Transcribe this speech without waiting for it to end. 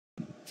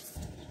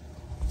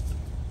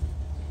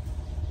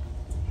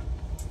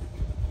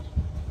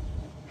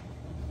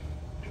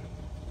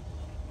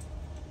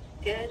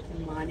Good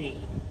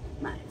morning,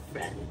 my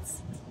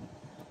friends.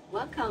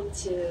 Welcome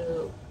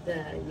to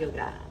the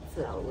yoga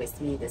flow with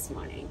me this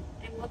morning,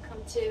 and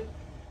welcome to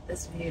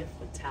this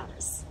beautiful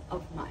terrace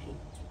of mine.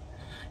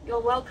 You're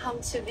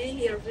welcome to be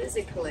here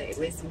physically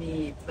with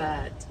me,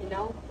 but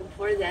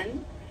before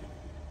then,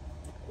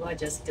 we'll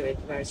just do it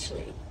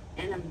virtually.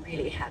 And I'm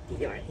really happy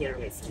you're here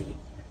with me.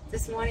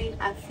 This morning,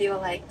 I feel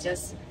like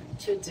just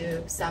to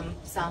do some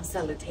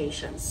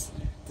salutations.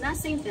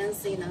 Nothing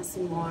fancy,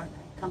 nothing more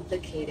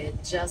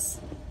complicated, just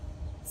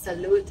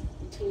salute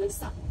to the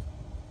sun.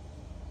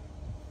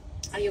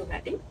 Are you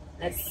ready?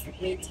 Let's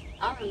meet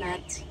our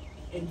mat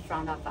in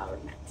front of our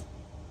mat.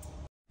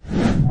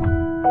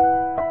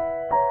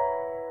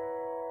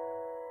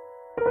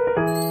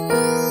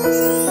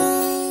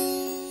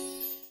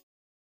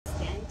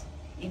 Stand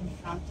in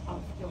front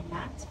of your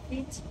mat,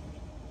 feet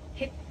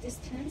hip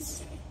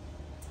distance.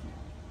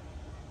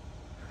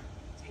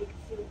 Take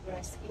a few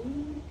breaths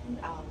in and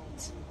out.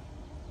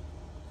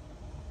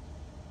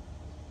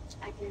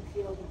 I can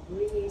feel the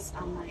breeze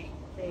on my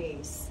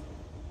face,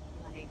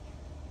 like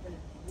the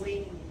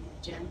wind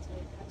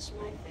gently touch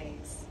my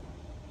face.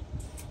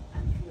 I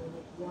feel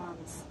the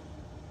warmth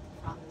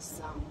from the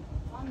sun,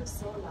 from the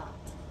solar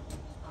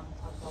on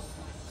top of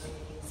my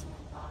face,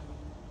 my body.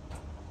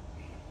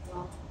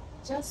 Well,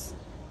 just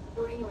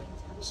bring your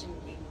intention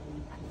in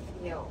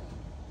and feel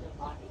your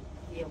body,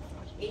 feel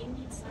from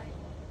inside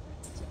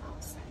to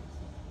outside.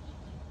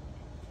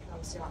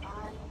 Close your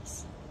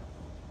eyes.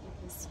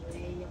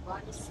 Sway your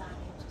body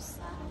side to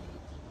side.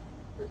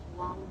 Put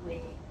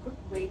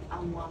weight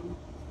on one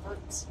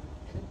foot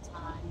at a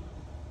time.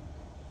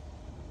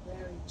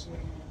 Very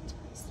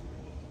gently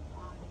sway your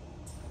body.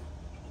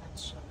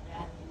 Touch your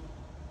belly.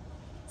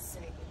 Say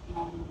good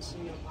morning to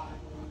your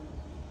body.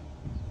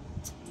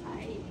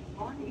 Hi, good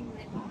morning,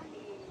 my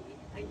body.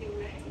 Are you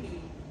ready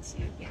to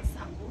get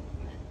some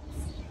movements?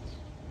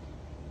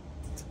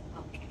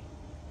 Okay.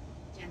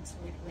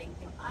 Gently blink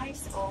your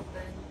eyes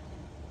open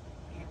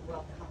and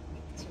welcome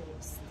to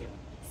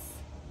stillness.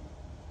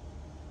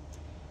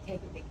 Take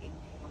a big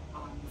inhale,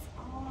 arms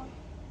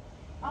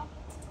up.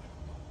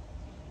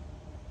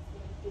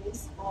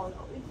 Please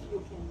follow if you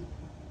can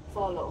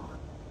follow.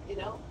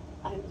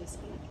 I'm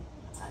just gonna keep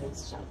my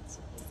eyes shut.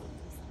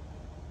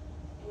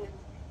 And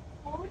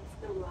hold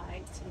the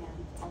right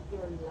hand of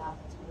your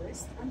left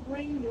wrist and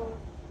bring your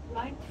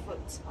right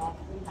foot off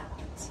the mat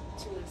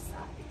to the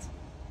side.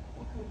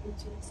 Welcome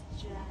into this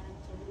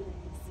gentle,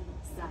 lazy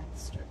side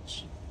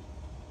stretch.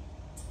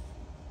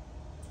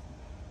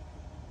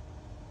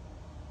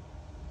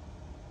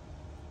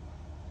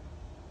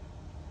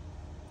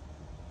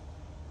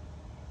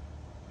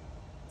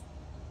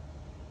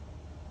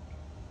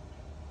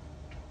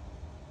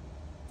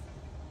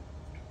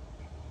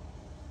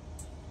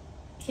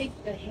 Kick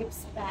the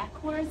hips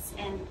backwards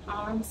and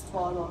arms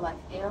follow like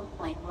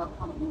airplane.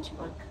 Welcome into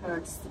a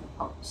curtsy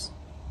pose.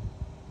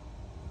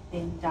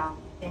 Bend down,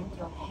 bend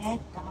your head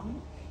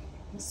down,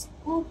 and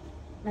scoop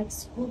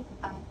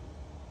up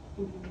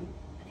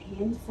a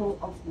handful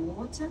of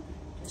water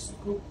to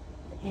scoop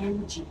the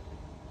energy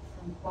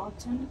from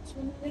bottom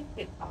to lift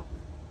it up.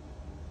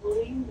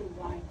 Bring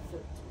the right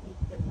foot to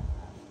meet the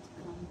left.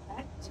 Come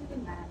back to the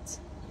mat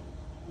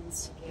and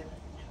together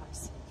in heart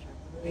center.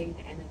 Bring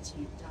the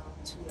energy down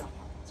to your heart.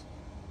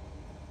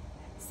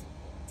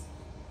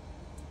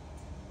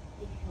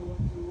 We'll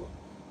do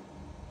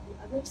the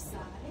other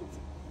side.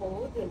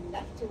 Hold the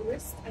left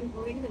wrist and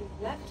bring the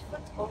left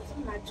foot off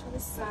the mat to the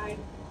side.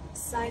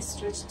 Side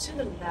stretch to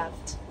the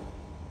left.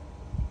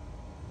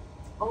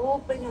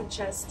 Open your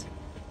chest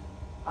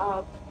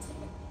up.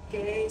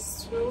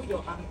 Gaze through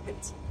your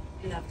armpit.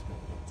 Left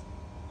armpit.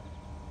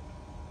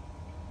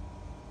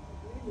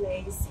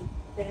 Release.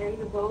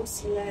 Bend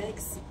both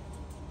legs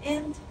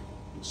and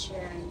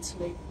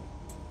gently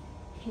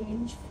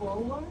hinge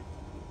forward.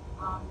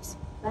 Arms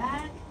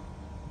back.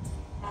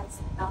 Hands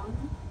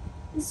down,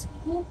 and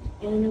scoop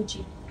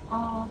energy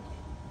up.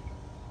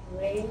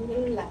 Bring the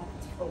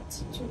left foot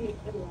to the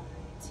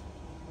right,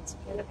 and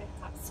together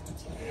at heart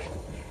center.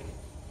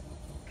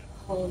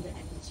 Hold the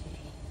energy.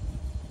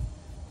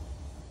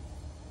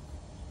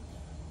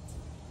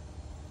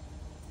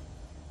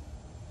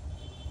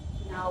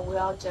 Now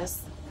we'll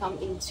just come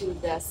into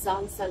the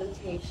sun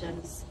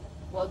salutations.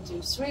 We'll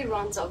do 3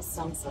 rounds of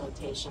sun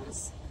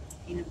salutations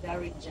in a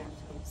very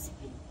gentle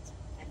speed.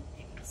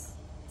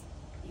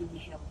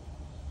 Inhale,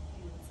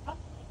 hands up,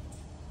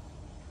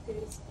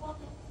 gaze up.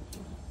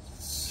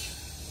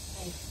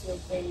 Exhale,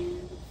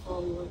 bend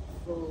forward,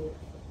 forward.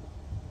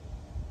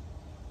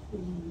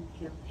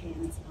 Inhale,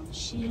 hands on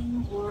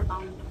shin or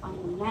on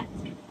the mat,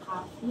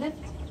 half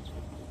lift.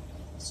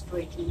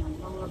 Straighten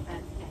your lower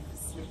back,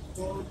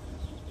 exhale,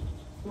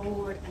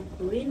 forward, and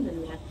bring the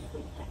left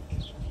foot back.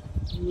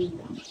 Knee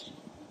down.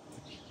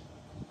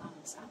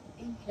 Arms up,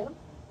 inhale,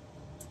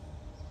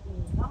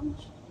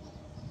 lunge.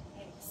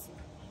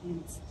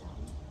 Hands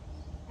down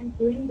and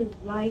bring the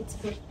right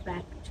foot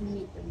back to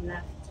meet the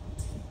left.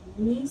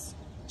 Knees,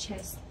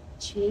 chest,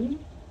 chin,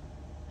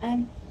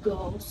 and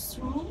go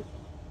through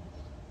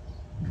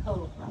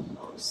Cobra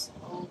pose.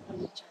 Open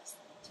the chest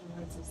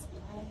towards the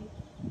sky.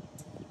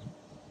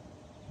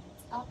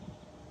 Up.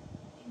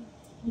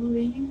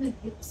 Bring the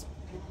hips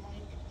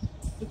back.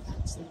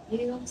 Touch the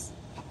heels.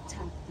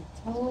 Tap the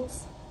toes.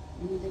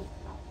 And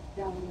lift up.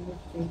 Downward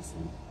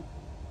facing.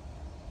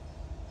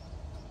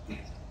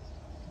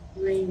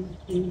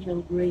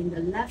 Inhale, bring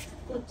the left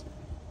foot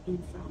in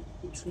front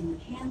between the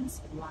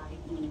hands,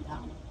 right knee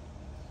down.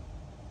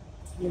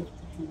 Lift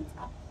the hands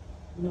up,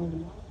 no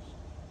lunge.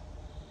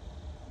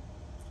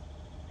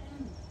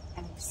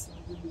 And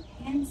exhale, bring the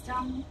hands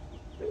down,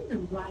 bring the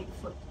right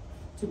foot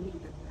to meet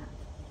the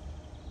left.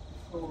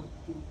 Fall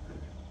deeper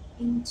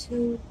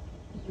into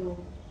your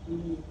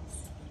knees.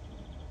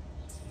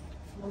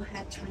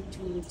 Forehead trying to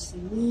reach the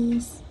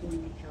knees.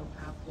 Inhale,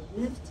 upward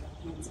lift.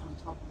 Hands on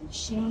top of the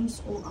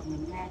shins, or on the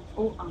neck,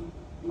 or on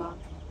the block.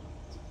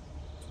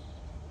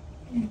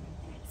 And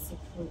exhale,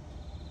 foot.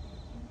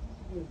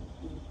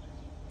 Inhale,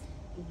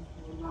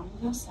 round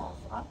yourself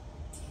up.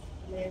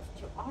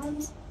 Lift your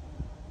arms.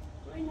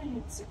 Bring the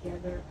hips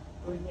together.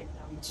 Bring it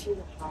down to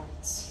the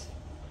heart.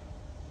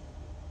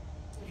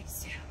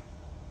 Exhale.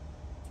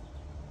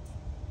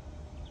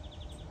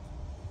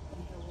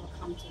 Inhale, we'll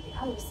come to the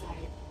other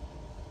side.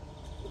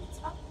 Hands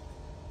up.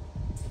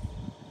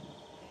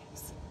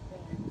 Exhale,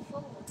 bend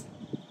forward.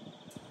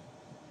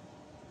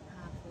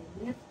 Halfway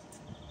lift.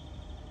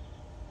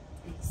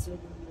 Exhale,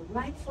 bring your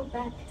right foot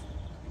back.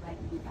 Right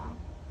knee down.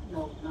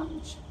 Low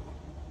lunge.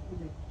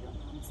 Lift your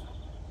arms up.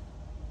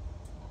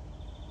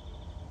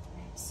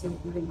 Exhale,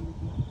 bring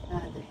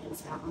the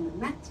hands down on the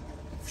mat.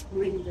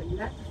 Bring the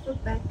left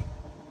foot back.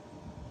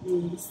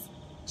 Knees,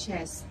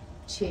 chest,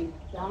 chin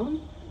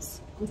down.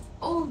 Scoot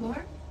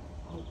over.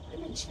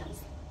 Open the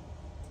chest.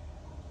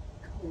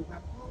 Cobra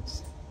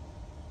pose.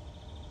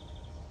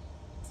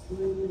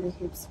 Bring the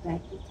hips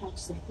back to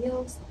touch the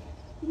heels.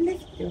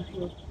 Lift your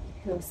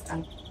hips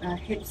up.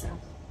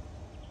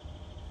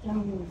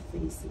 Downward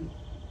facing.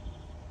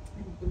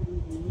 And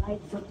bring the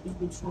right foot in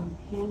between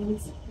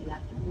hands.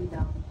 Left knee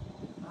down.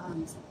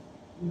 Arms up.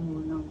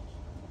 No lunge.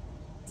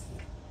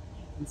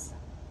 Hands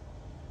up.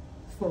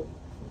 Forward.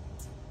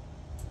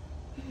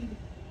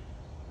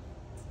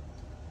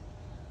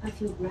 As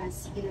you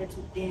rest here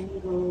to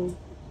angle,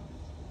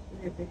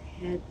 let the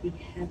head be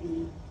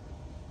heavy.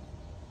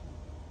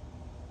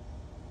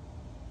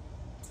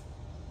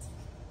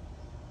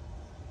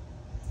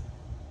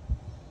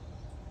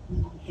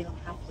 Inhale,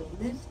 halfway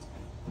lift.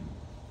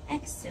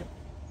 Exhale,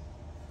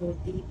 go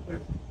deeper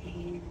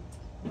and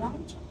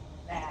lunge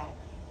back.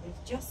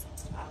 Lift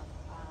yourself up,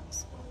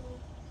 arms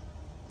forward,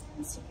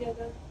 hands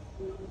together,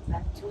 move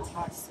back to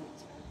heart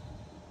center.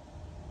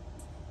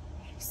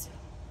 Exhale.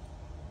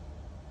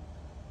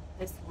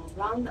 This one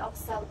round of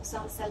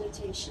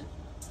salutation.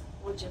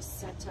 We'll just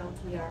settle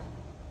here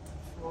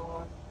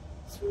for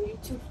 3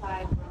 to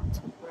 5 rounds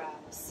of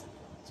breaths,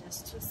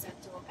 just to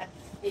settle and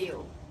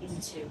feel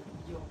into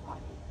your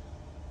body.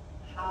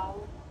 How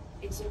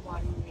is your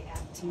body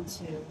reacting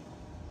to the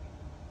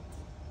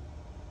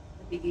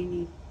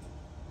beginning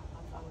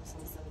of our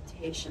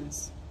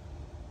salutations?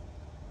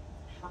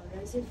 How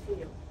does it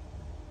feel?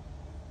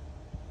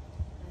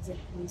 Does it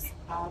boost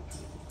up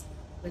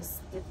with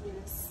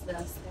stiffness,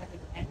 the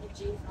static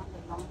energy from the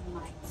long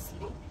night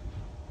sleep?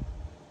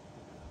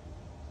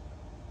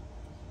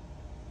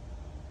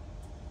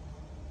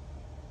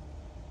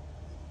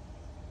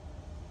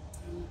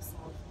 Bring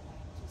yourself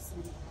back to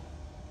center.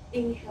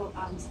 Inhale,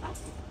 arms up.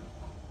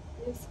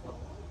 This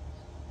forward.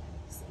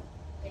 Exhale,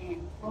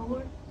 bend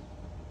forward.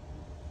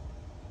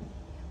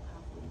 Inhale,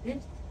 halfway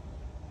lift.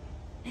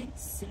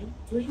 Exhale,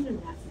 bring the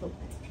left foot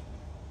back.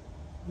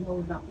 No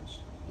lunge.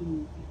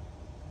 Inhale.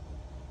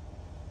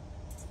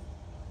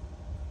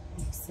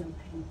 Exhale,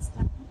 hands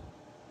down.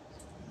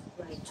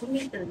 Right to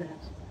meet the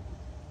left.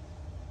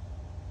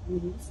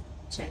 Knees,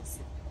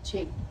 chest,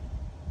 chin.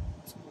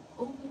 Smooth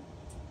over.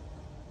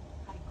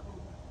 High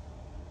cobra.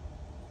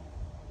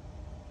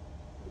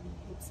 Bring the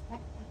hips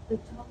back at the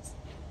toes.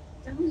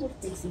 Downward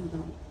facing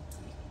dog.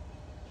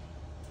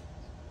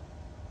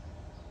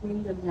 Bring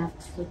the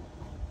left foot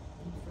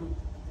in front of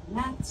the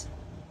mat.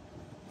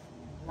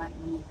 Right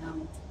knee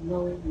down,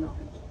 lower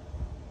lunge.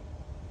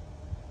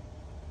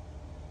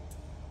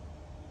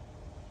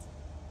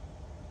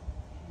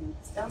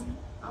 Hands down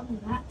on the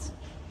mat.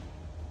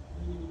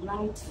 Bring the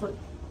right foot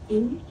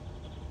in.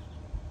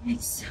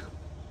 Exhale.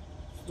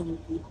 Fold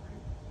the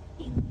arm.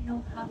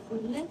 Inhale, halfway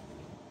lift.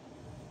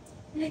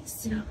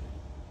 Exhale.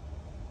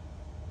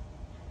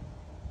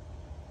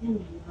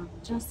 And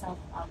round yourself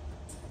up.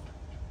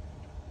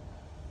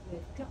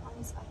 Lift your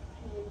arms up,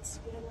 hands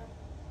together.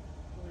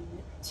 Bring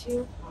it to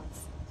heart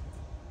center.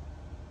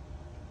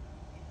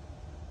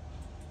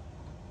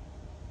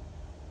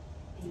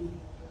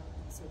 Inhale,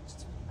 switch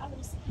to the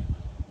other side.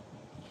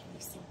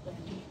 Exhale,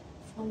 bend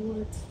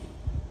forward.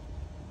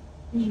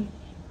 Inhale,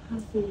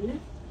 halfway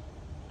lift.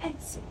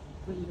 Exhale,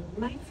 bring your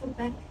right foot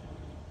back.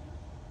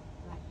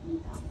 Right knee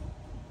down.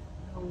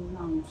 Low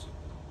lunge.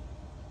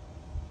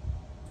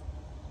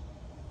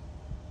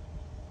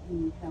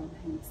 Inhale,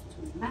 hands to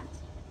the mat.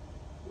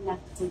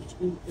 Left foot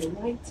with the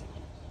right.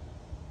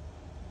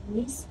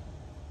 knees,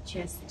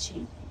 chest,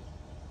 chin.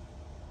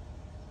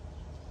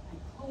 And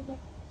over.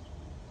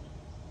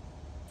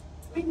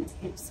 Bring the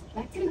hips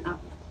back and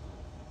up.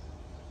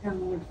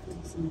 Downward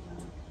facing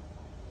dog.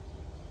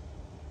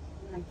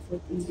 Right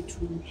foot in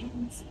between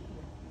hands.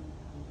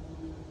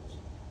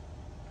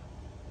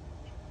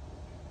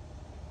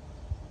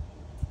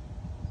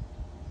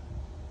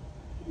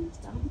 Hands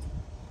down.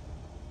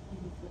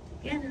 And foot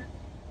together.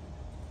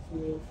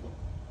 Forward foot.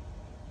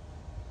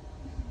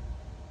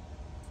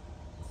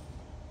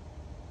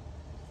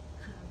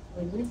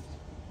 Halfway lift.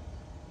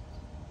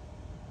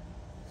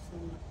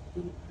 Forward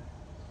deeper.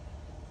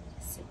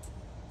 Sit.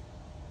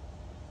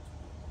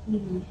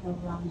 Inhale,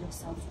 round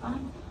yourself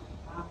up.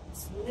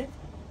 Arms lift.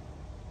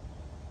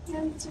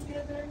 Hands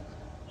together.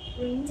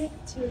 Bring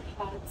it to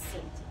heart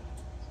center.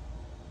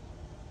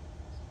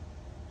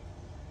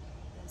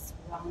 That's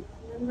round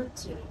number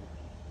 2.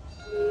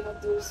 We will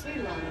do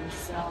 3 rounds,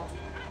 so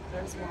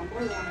there's one more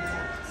round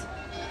left.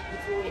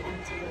 Before we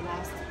enter the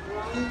last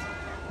round,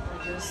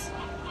 we'll just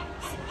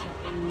settle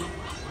in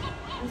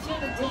and feel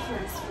the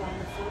difference from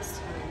the first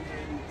time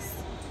doing this.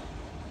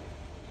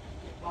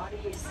 Your body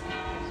is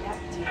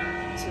adapting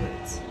to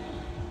it.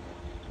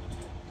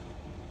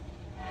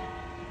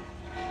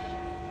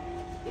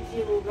 If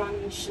you're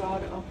running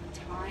short of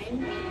time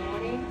in the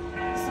morning,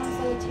 some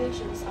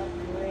salutations are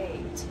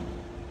great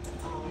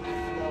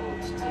flow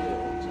to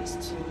do, just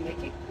to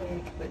make it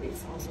quick, but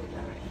it's also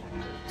very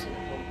effective to the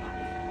whole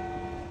body.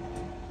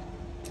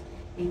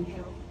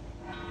 Inhale,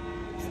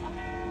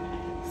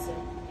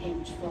 exhale,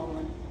 hinge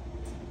forward.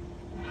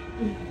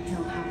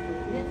 Inhale, halfway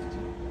lift.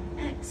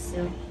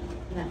 Exhale,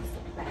 left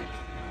foot back.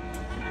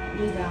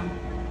 Knee down,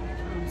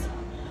 arms up,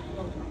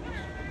 low lunge.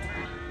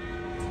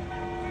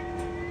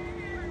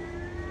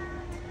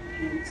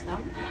 Hands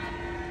down,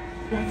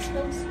 legs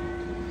close.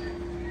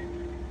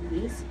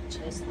 Knees,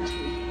 chest,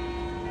 chin.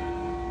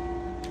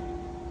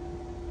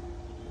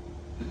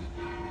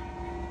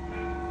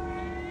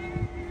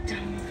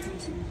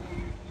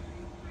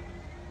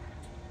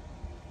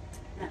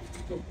 Left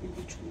foot in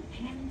between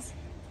hands,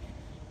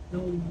 no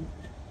move.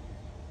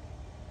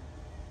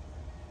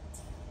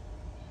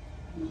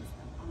 Knees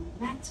on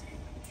the mat,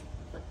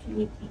 foot to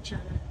meet each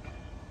other.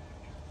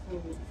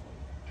 Forward.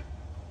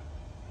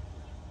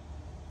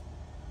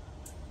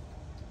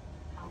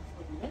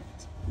 Halfway lift,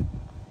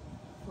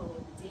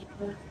 forward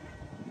deeper.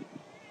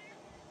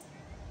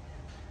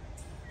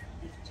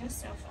 Lift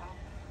yourself up,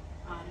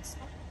 arms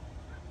up.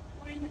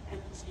 Bring the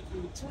energy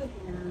into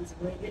hands,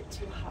 bring it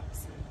to heart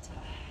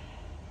center.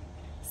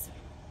 So.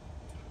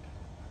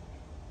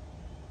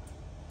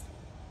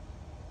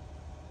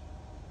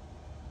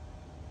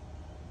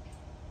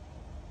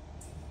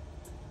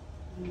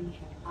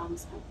 Inhale,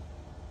 arms up.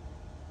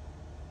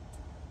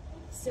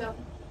 So,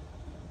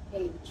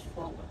 hinge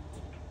forward.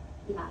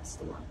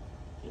 Last one.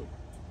 Here.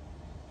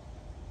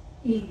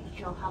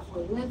 Inhale,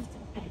 halfway lift.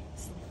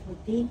 Exhale,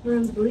 foot deeper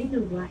and bring the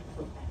right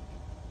foot back.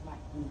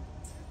 Right knee.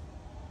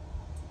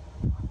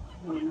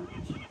 One.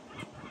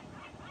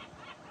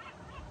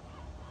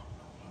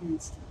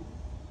 Hands down.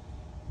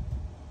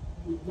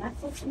 And left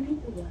foot to meet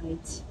the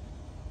right.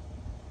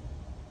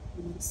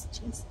 And just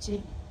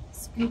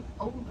scoop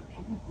over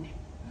and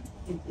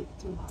a bit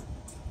too hard.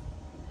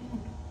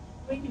 And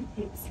bring your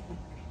hips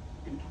back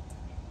and up.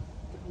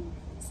 Downward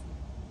facing.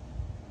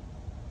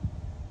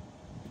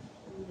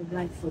 Bring the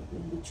right foot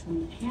in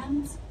between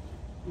hands.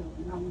 You'll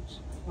lunge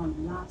one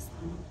last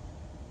time.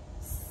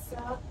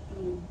 Soak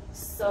in,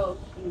 soak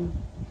in,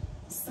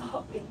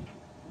 soak in,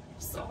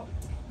 soak.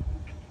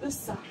 This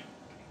side.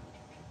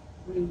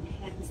 Bring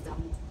hands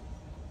down.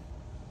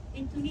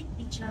 And to meet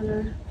each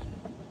other.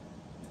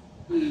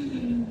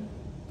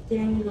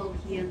 Then go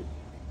here.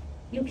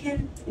 You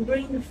can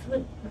bring the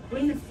feet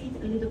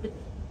a little bit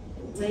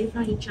away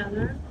from each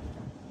other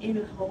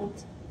and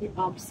hold the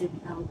opposite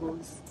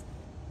elbows.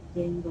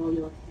 Then roll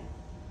your head.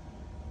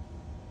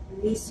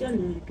 Release your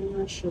neck and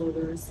your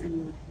shoulders and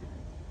your head.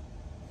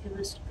 Feel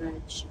a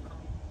stretch of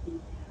the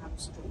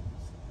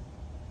hamstrings.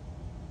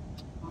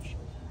 I'll show you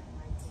my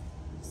right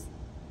face.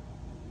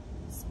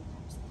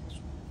 Sometimes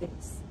touch my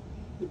face.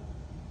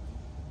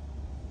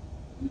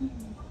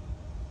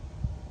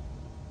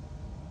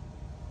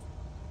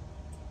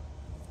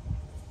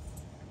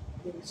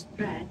 Little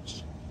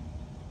stretch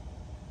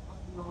on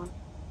your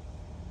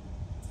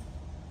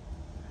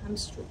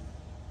hamstring.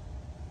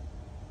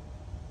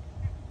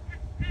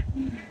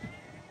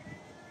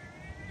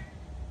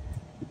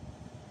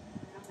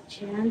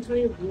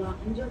 Gently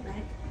round your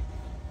back,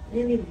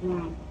 really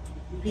round,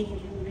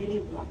 really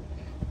round,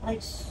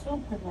 like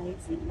super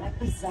lazy,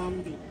 like a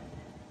zombie,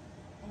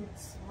 and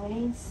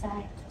sway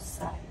side to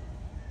side.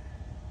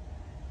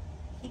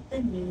 Keep the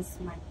knees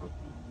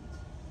micro-bent.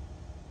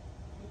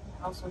 You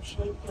can also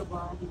shake your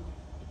body,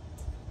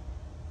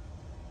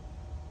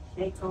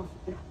 shake off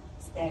the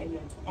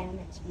stagnant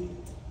energy.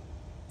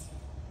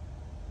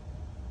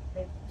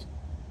 Lift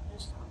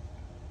yourself.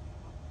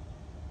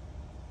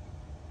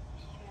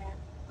 Head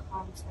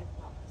comes at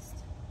last.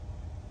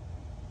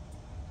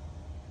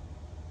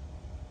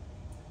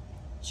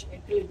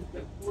 Shake a little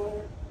bit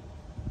more.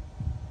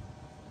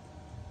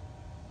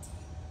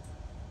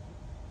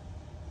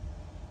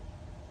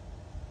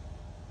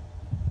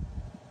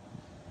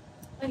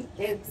 I'm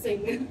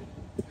dancing.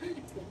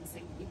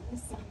 Dancing in the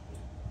sun.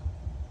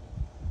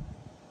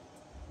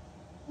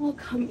 Or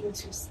come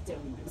into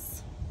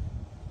stillness.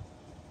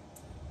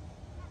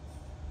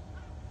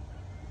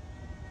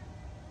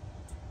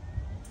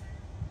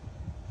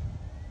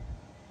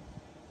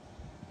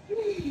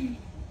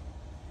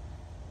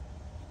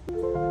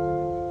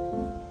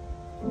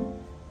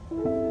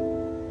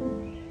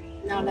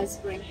 Now let's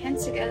bring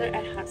hands together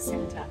at heart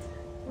center.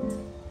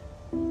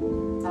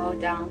 Bow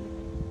down.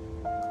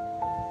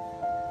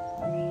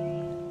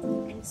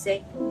 And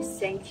say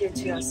thank you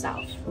to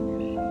yourself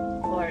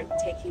for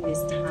taking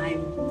this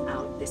time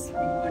out this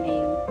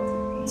morning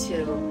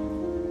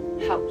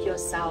to help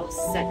yourself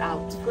set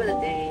out for the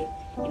day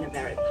in a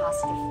very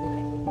positive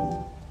way.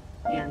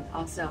 And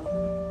also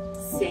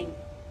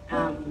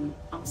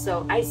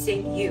I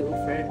thank you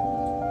for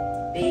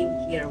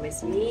being here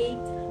with me,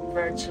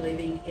 virtually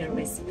being here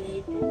with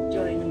me,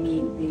 joining me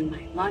in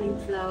my morning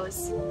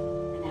flows,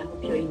 and I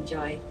hope you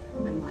enjoy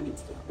my morning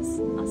flows.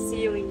 I'll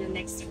see you in the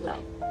next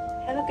flow.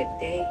 Have a good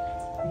day.